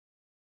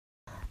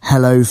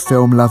Hello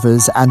film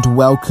lovers and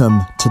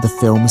welcome to the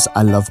Films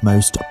I Love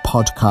Most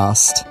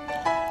podcast.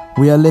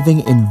 We are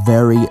living in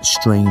very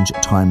strange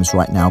times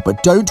right now,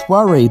 but don't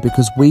worry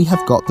because we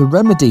have got the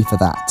remedy for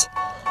that.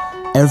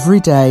 Every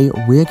day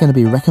we're going to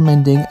be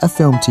recommending a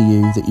film to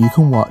you that you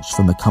can watch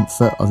from the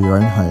comfort of your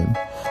own home,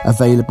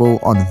 available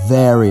on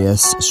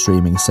various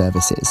streaming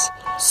services.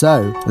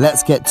 So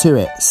let's get to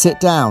it. Sit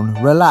down,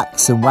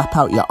 relax and wrap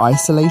out your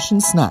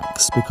isolation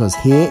snacks because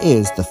here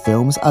is the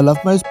Films I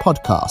Love Most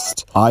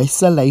podcast,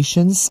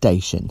 Isolation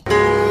Station.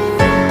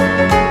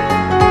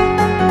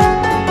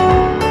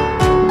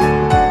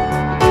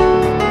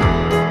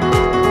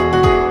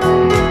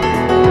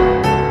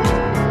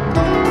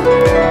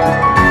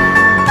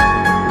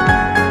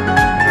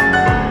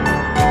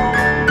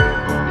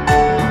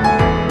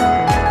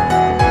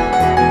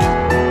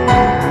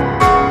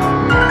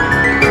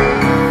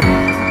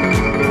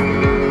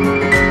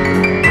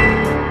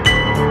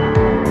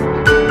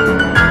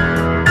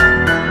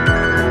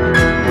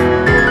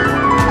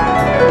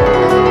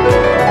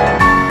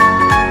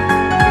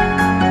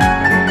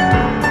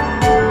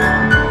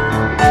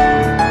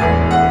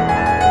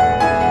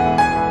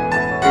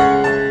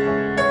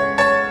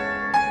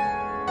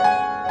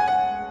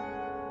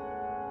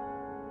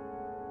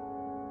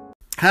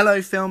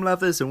 Hello film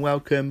lovers and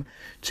welcome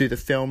to the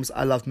Films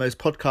I Love Most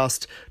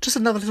podcast. Just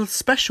another little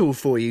special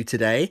for you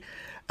today.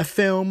 A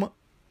film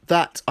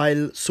that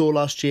I saw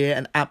last year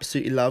and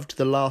absolutely loved,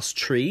 The Last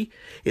Tree.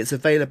 It's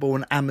available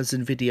on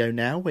Amazon Video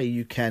now where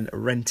you can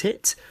rent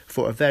it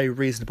for a very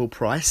reasonable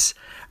price.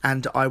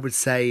 And I would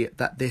say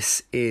that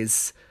this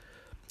is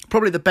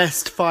probably the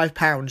best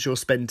 £5 you'll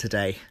spend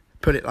today.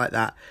 Put it like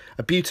that.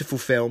 A beautiful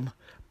film.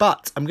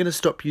 But I'm going to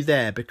stop you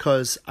there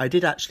because I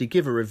did actually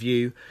give a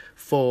review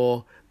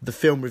for the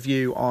film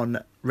review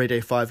on Radio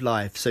 5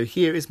 Live. So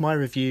here is my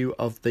review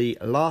of The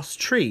Last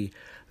Tree,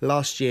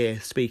 last year,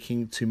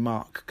 speaking to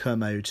Mark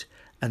Kermode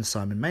and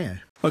Simon Mayo.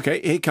 OK,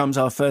 here comes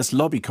our first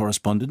lobby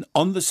correspondent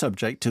on the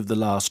subject of The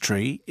Last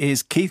Tree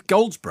is Keith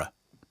Goldsborough.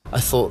 I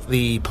thought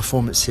the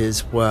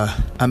performances were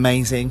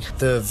amazing.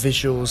 The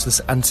visuals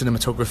and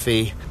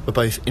cinematography were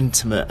both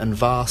intimate and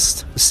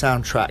vast. The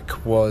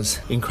soundtrack was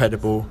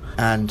incredible.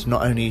 And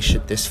not only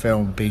should this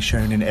film be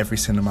shown in every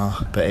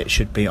cinema, but it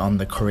should be on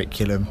the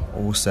curriculum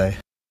also.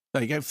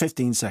 There you go,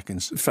 15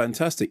 seconds.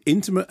 Fantastic.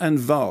 Intimate and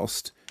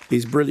vast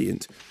is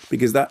brilliant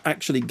because that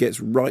actually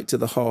gets right to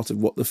the heart of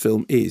what the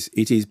film is.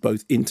 It is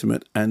both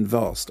intimate and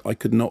vast. I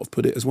could not have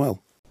put it as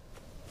well.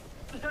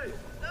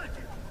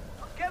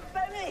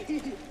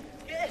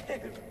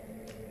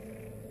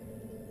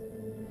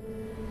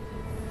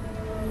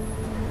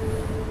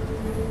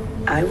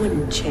 I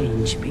wouldn't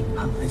change being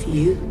part of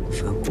you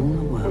for all the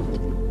world.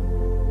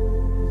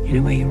 In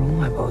a way, you're all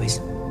my boys.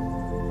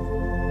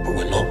 But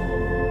we're not.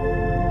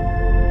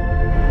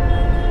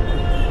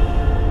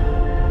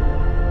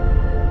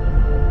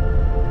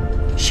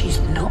 She's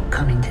not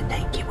coming to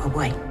take you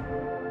away.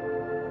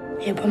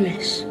 I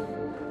promise.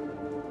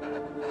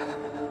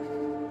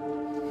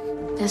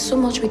 There's so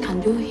much we can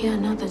do here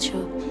now that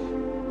you're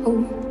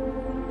home.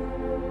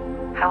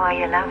 How are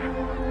you, love?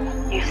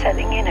 You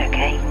settling in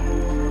okay?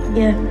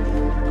 Yeah.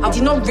 I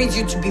did not raise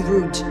you to be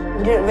rude.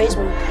 You didn't raise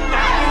me.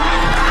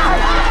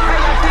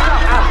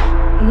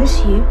 I miss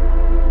you.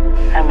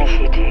 I miss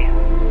you too.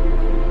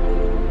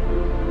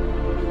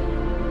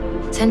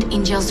 Send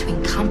angels to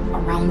encamp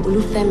around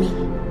Olufemi.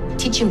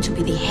 Teach him to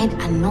be the head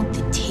and not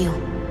the tail.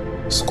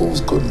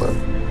 School's good, man.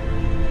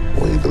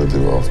 What are you gonna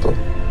do after?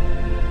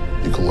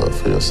 You can work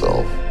for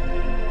yourself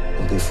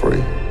and be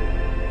free.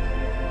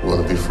 You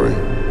wanna be free?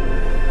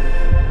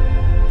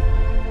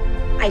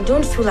 I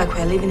don't feel like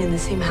we're living in the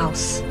same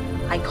house.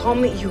 I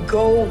come, you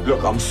go.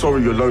 Look, I'm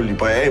sorry you're lonely,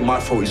 but it ain't my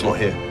fault he's not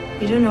here.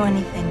 You don't know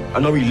anything. I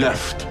know he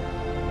left.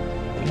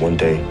 And one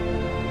day,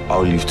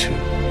 I'll leave too.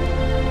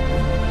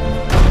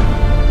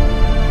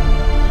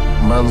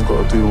 Man's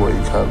gotta do what he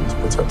can to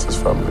protect his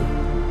family.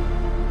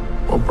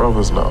 We're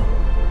brothers now.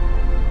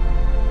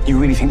 You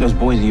really think those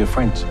boys are your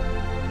friends?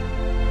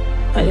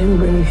 I didn't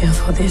bring you here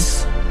for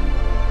this.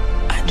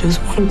 I just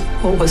want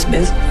what was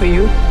best for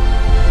you.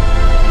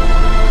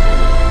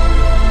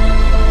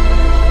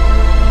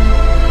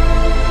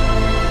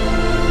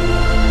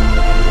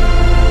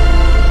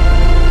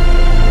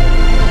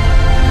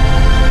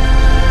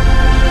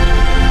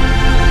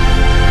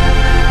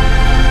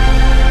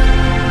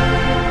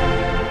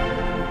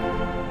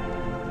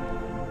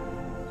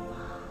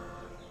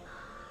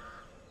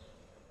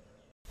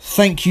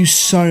 Thank you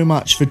so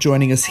much for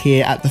joining us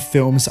here at the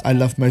Films I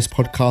Love Most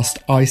podcast,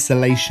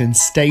 Isolation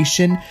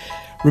Station.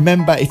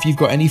 Remember, if you've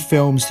got any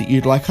films that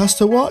you'd like us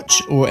to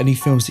watch or any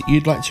films that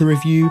you'd like to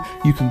review,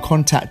 you can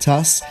contact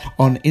us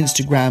on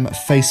Instagram,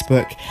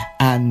 Facebook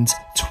and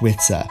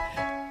Twitter.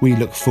 We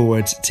look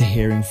forward to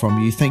hearing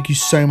from you. Thank you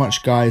so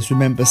much, guys.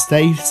 Remember,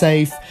 stay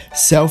safe,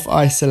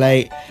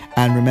 self-isolate,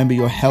 and remember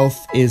your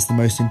health is the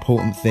most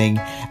important thing.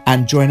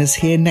 And join us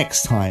here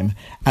next time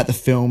at the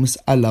Films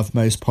I Love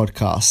Most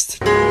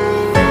podcast.